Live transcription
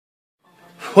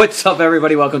What's up,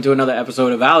 everybody? Welcome to another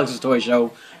episode of Alex's Toy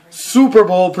Show Super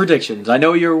Bowl predictions. I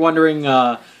know you're wondering,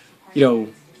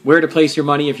 where to place your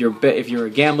money if you're a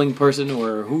gambling person,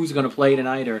 or who's going to play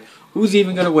tonight, or who's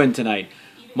even going to win tonight.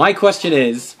 My question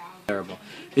is, terrible.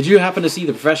 Did you happen to see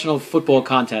the professional football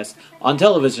contest on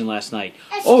television last night?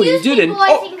 You didn't.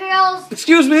 Boys and girls.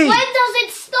 Excuse me. When does it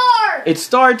start? It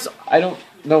starts. I don't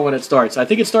know when it starts. I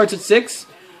think it starts at 6.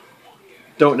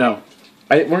 Don't know.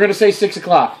 We're going to say 6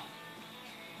 o'clock.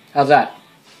 How's that?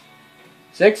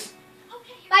 6?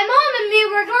 My mom and me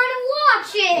were going to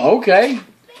watch it. Okay.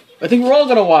 I think we're all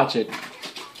going to watch it.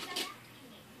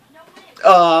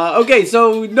 Okay,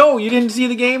 so no, you didn't see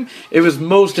the game? It was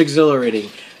most exhilarating.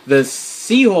 The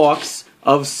Seahawks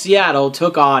of Seattle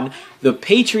took on the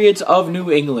Patriots of New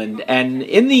England, and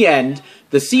in the end,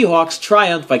 the Seahawks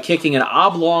triumphed by kicking an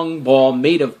oblong ball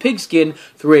made of pigskin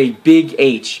through a big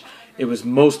H. It was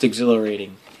most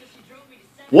exhilarating.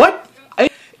 What?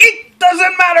 It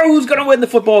doesn't matter who's going to win the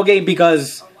football game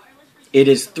because it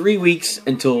is 3 weeks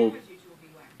until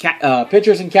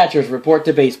pitchers and catchers report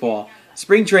to baseball.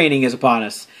 Spring training is upon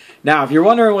us. Now, if you're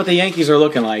wondering what the Yankees are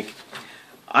looking like,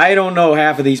 I don't know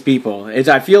half of these people.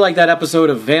 I feel like that episode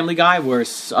of Family Guy where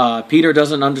Peter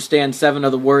doesn't understand 7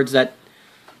 of the words that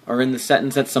are in the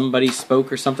sentence that somebody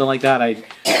spoke or something like that.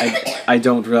 I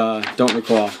don't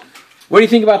recall. What do you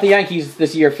think about the Yankees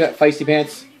this year, Feisty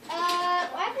Pants?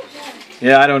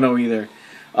 Yeah, I don't know either.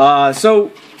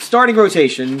 So, starting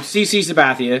rotation, CC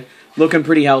Sabathia, looking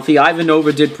pretty healthy. Ivan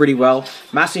Nova did pretty well.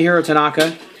 Masahiro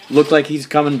Tanaka looked like he's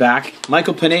coming back.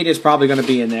 Michael Pineda is probably going to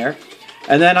be in there.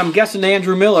 And then I'm guessing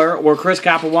Andrew Miller or Chris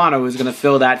Capuano is going to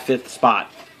fill that 5th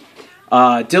spot.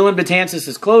 Dylan Betances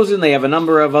is closing. They have a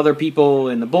number of other people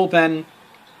in the bullpen.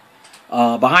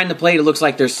 Behind the plate, it looks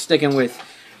like they're sticking with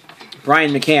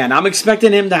Brian McCann. I'm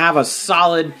expecting him to have a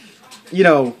solid,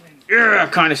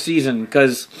 kind of season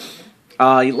because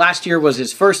last year was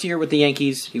his first year with the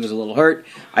Yankees. He was a little hurt.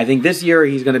 I think this year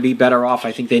he's going to be better off.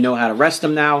 I think they know how to rest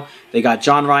him now. They got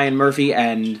John Ryan Murphy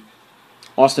and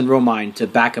Austin Romine to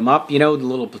back him up, the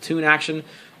little platoon action.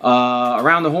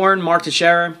 Around the horn, Mark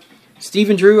Teixeira.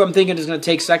 Stephen Drew, I'm thinking, is going to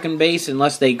take second base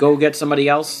unless they go get somebody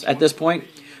else at this point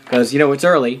because, it's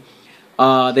early.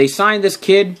 They signed this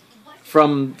kid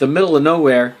from the middle of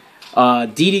nowhere,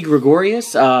 Didi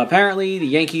Gregorius. Apparently, the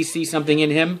Yankees see something in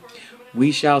him.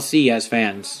 We shall see as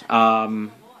fans.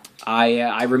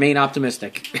 I remain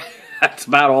optimistic. That's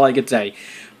about all I could say.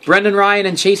 Brendan Ryan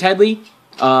and Chase Headley.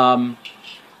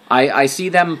 I see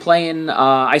them playing.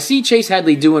 I see Chase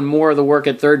Headley doing more of the work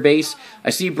at third base. I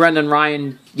see Brendan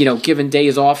Ryan, giving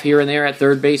days off here and there at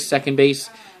third base, second base,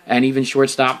 and even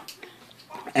shortstop.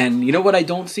 And you know what I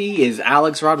don't see is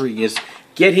Alex Rodriguez.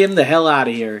 Get him the hell out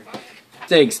of here.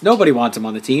 Thanks. Nobody wants him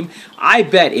on the team. I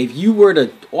bet if you were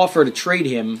to offer to trade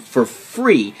him for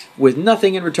free with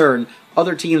nothing in return,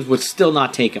 other teams would still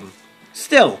not take him.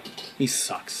 Still, he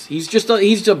sucks. He's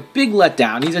a big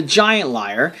letdown. He's a giant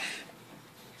liar.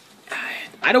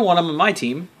 I don't want him on my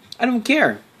team. I don't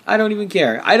care. I don't even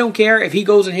care. I don't care if he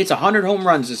goes and hits 100 home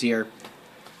runs this year.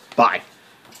 Bye.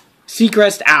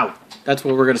 Seacrest out. That's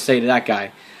what we're going to say to that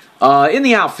guy. In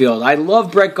the outfield, I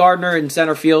love Brett Gardner in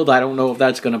center field. I don't know if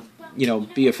that's going to,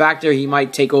 be a factor. He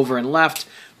might take over in left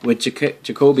with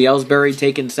Jacoby Ellsbury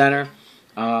taking center.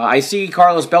 I see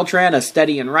Carlos Beltran a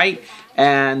steady in right,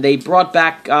 and they brought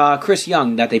back Chris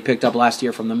Young that they picked up last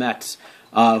year from the Mets,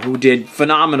 who did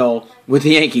phenomenal with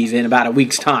the Yankees in about a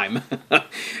week's time.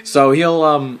 So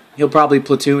he'll probably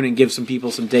platoon and give some people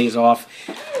some days off.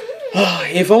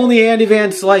 If only Andy Van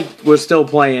Slyke was still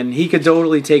playing, he could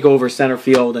totally take over center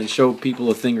field and show people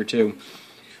a thing or two.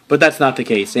 But that's not the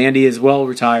case. Andy is well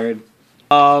retired.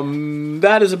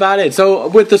 That is about it. So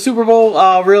with the Super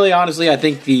Bowl, really, honestly, I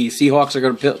think the Seahawks are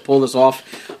going to pull this off.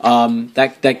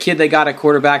 That kid they got at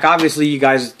quarterback, obviously you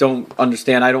guys don't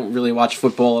understand. I don't really watch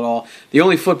football at all. The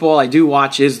only football I do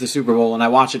watch is the Super Bowl, and I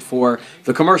watch it for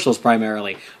the commercials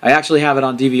primarily. I actually have it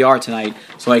on DVR tonight,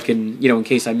 so I can, in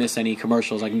case I miss any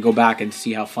commercials, I can go back and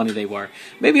see how funny they were.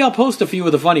 Maybe I'll post a few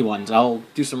of the funny ones. I'll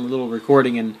do some little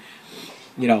recording and,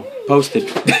 post it.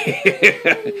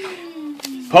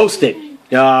 Post it.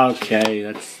 Okay,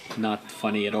 that's not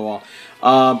funny at all.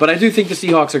 But I do think the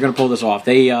Seahawks are going to pull this off.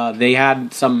 They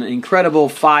had some incredible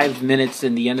 5 minutes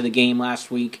in the end of the game last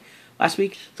week?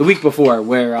 The week before,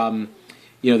 where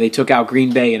they took out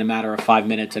Green Bay in a matter of 5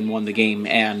 minutes and won the game,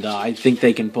 and I think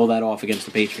they can pull that off against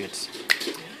the Patriots.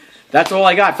 That's all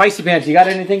I got. Feisty Pants, you got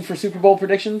anything for Super Bowl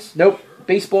predictions? Nope.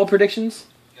 Baseball predictions?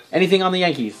 Anything on the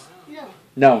Yankees?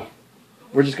 No.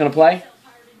 We're just going to play?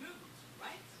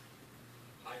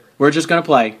 We're just going to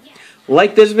play.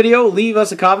 Like this video, leave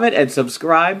us a comment, and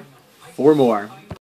subscribe for more.